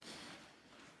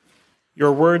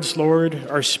Your words, Lord,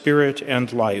 are spirit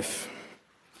and life.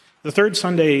 The third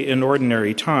Sunday in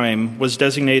Ordinary Time was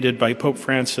designated by Pope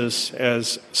Francis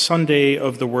as Sunday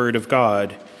of the Word of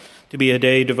God, to be a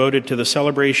day devoted to the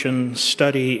celebration,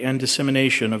 study, and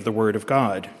dissemination of the Word of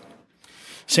God.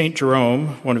 St.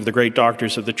 Jerome, one of the great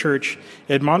doctors of the Church,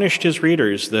 admonished his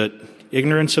readers that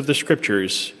ignorance of the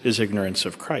Scriptures is ignorance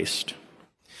of Christ.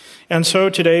 And so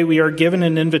today we are given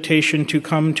an invitation to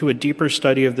come to a deeper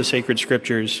study of the sacred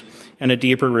Scriptures and a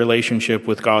deeper relationship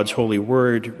with God's holy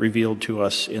word revealed to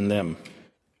us in them.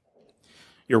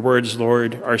 Your words,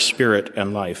 Lord, are spirit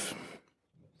and life.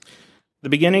 The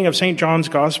beginning of St. John's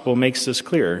Gospel makes this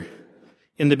clear.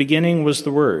 In the beginning was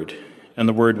the Word, and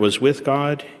the Word was with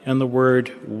God, and the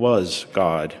Word was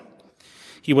God.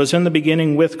 He was in the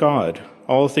beginning with God.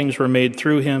 All things were made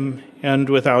through him, and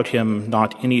without him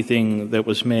not anything that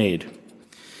was made.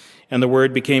 And the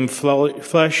Word became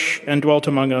flesh and dwelt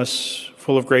among us,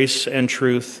 full of grace and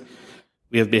truth.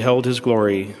 We have beheld his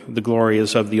glory. The glory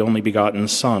is of the only begotten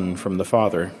Son from the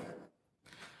Father.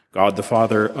 God the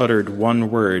Father uttered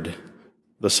one word,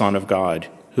 the Son of God,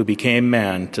 who became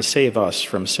man to save us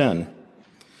from sin.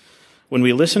 When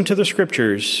we listen to the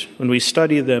Scriptures, when we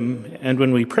study them, and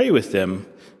when we pray with them,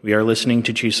 we are listening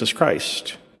to Jesus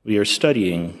Christ. We are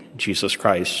studying Jesus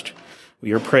Christ.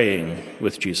 We are praying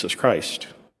with Jesus Christ.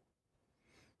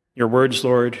 Your words,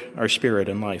 Lord, are spirit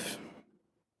and life.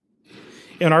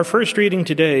 In our first reading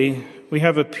today, we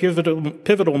have a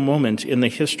pivotal moment in the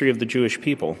history of the Jewish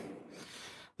people.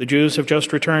 The Jews have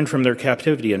just returned from their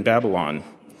captivity in Babylon.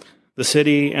 The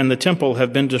city and the temple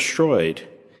have been destroyed,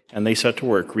 and they set to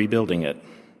work rebuilding it.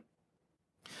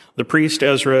 The priest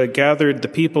Ezra gathered the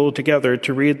people together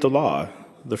to read the law,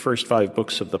 the first 5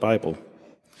 books of the Bible.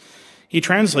 He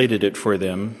translated it for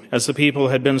them, as the people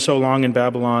had been so long in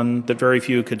Babylon that very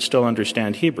few could still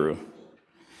understand Hebrew.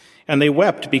 And they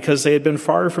wept because they had been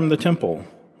far from the temple,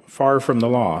 far from the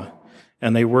law,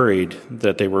 and they worried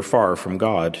that they were far from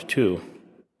God, too.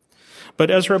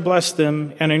 But Ezra blessed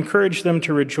them and encouraged them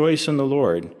to rejoice in the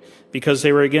Lord, because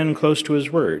they were again close to his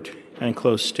word and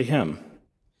close to him.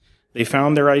 They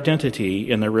found their identity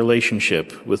in their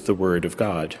relationship with the Word of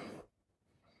God.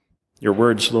 Your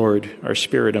words, Lord, are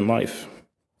spirit and life.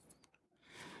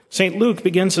 St. Luke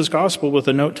begins his gospel with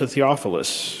a note to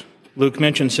Theophilus. Luke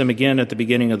mentions him again at the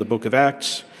beginning of the book of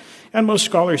Acts, and most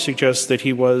scholars suggest that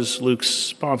he was Luke's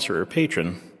sponsor or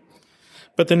patron.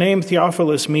 But the name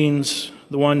Theophilus means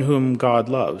the one whom God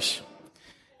loves.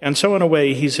 And so in a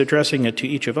way, he's addressing it to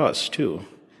each of us, too,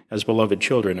 as beloved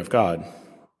children of God.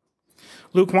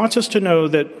 Luke wants us to know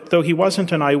that though he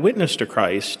wasn't an eyewitness to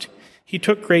Christ, he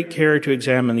took great care to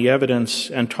examine the evidence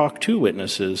and talk to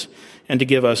witnesses and to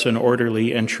give us an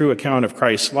orderly and true account of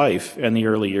Christ's life and the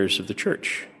early years of the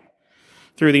church.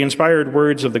 Through the inspired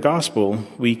words of the gospel,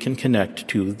 we can connect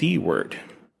to the Word.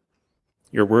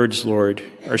 Your words, Lord,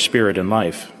 are spirit and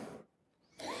life.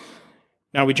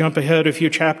 Now we jump ahead a few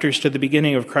chapters to the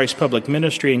beginning of Christ's public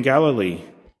ministry in Galilee.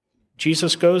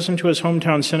 Jesus goes into his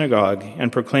hometown synagogue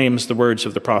and proclaims the words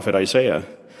of the prophet Isaiah.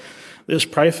 This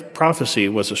prophecy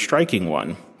was a striking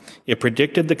one. It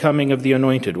predicted the coming of the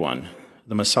Anointed One,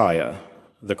 the Messiah,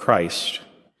 the Christ,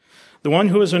 the one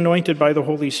who is anointed by the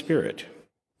Holy Spirit.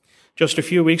 Just a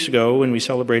few weeks ago, when we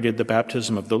celebrated the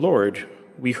baptism of the Lord,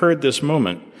 we heard this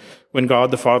moment when God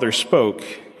the Father spoke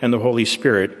and the Holy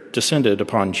Spirit descended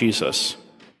upon Jesus.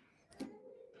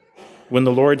 When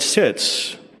the Lord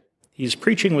sits, he's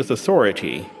preaching with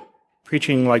authority,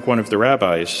 preaching like one of the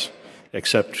rabbis,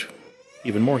 except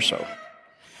even more so.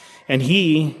 And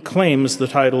he claims the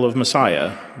title of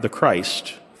Messiah, the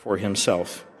Christ, for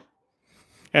himself.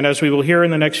 And as we will hear in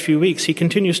the next few weeks, he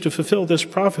continues to fulfill this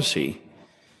prophecy.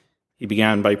 He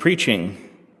began by preaching.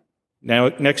 Now,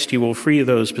 next, he will free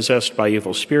those possessed by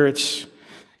evil spirits.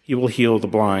 He will heal the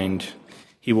blind.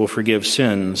 He will forgive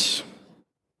sins.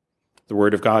 The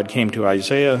word of God came to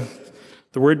Isaiah.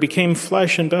 The Word became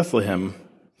flesh in Bethlehem.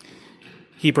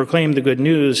 He proclaimed the good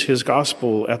news, his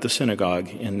gospel, at the synagogue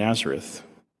in Nazareth.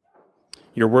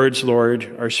 Your words,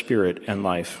 Lord, are spirit and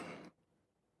life.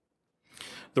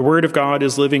 The Word of God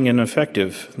is living and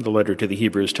effective, the letter to the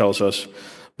Hebrews tells us,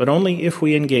 but only if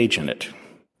we engage in it.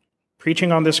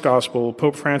 Preaching on this gospel,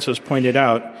 Pope Francis pointed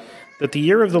out that the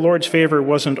year of the Lord's favor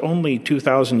wasn't only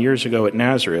 2,000 years ago at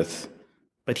Nazareth,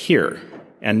 but here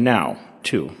and now,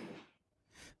 too.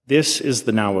 This is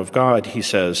the now of God, he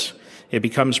says. It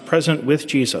becomes present with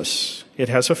Jesus. It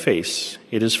has a face.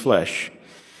 It is flesh.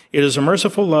 It is a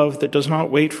merciful love that does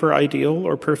not wait for ideal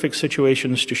or perfect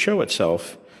situations to show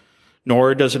itself,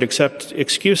 nor does it accept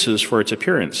excuses for its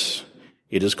appearance.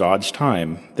 It is God's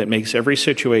time that makes every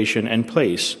situation and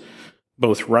place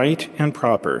both right and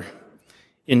proper.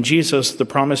 In Jesus, the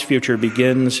promised future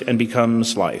begins and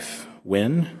becomes life.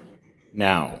 When?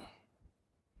 Now.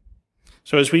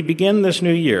 So as we begin this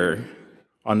new year,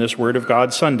 on this Word of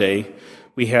God Sunday,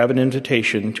 we have an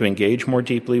invitation to engage more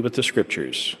deeply with the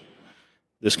Scriptures.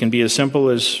 This can be as simple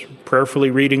as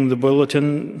prayerfully reading the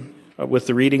bulletin with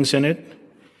the readings in it,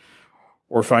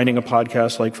 or finding a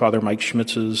podcast like Father Mike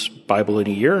Schmitz's Bible in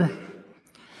a Year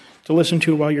to listen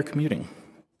to while you're commuting.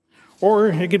 Or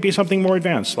it could be something more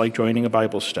advanced, like joining a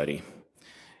Bible study.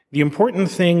 The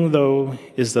important thing, though,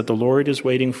 is that the Lord is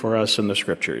waiting for us in the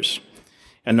Scriptures.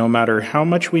 And no matter how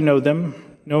much we know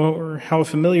them, nor how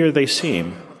familiar they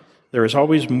seem, there is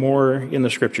always more in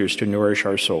the Scriptures to nourish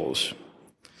our souls.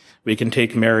 We can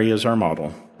take Mary as our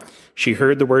model. She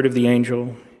heard the word of the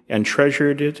angel and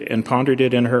treasured it and pondered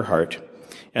it in her heart,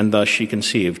 and thus she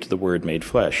conceived the Word made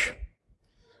flesh.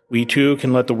 We too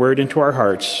can let the Word into our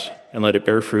hearts and let it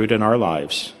bear fruit in our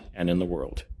lives and in the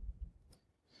world.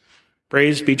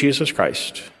 Praise be Jesus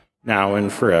Christ, now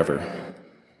and forever.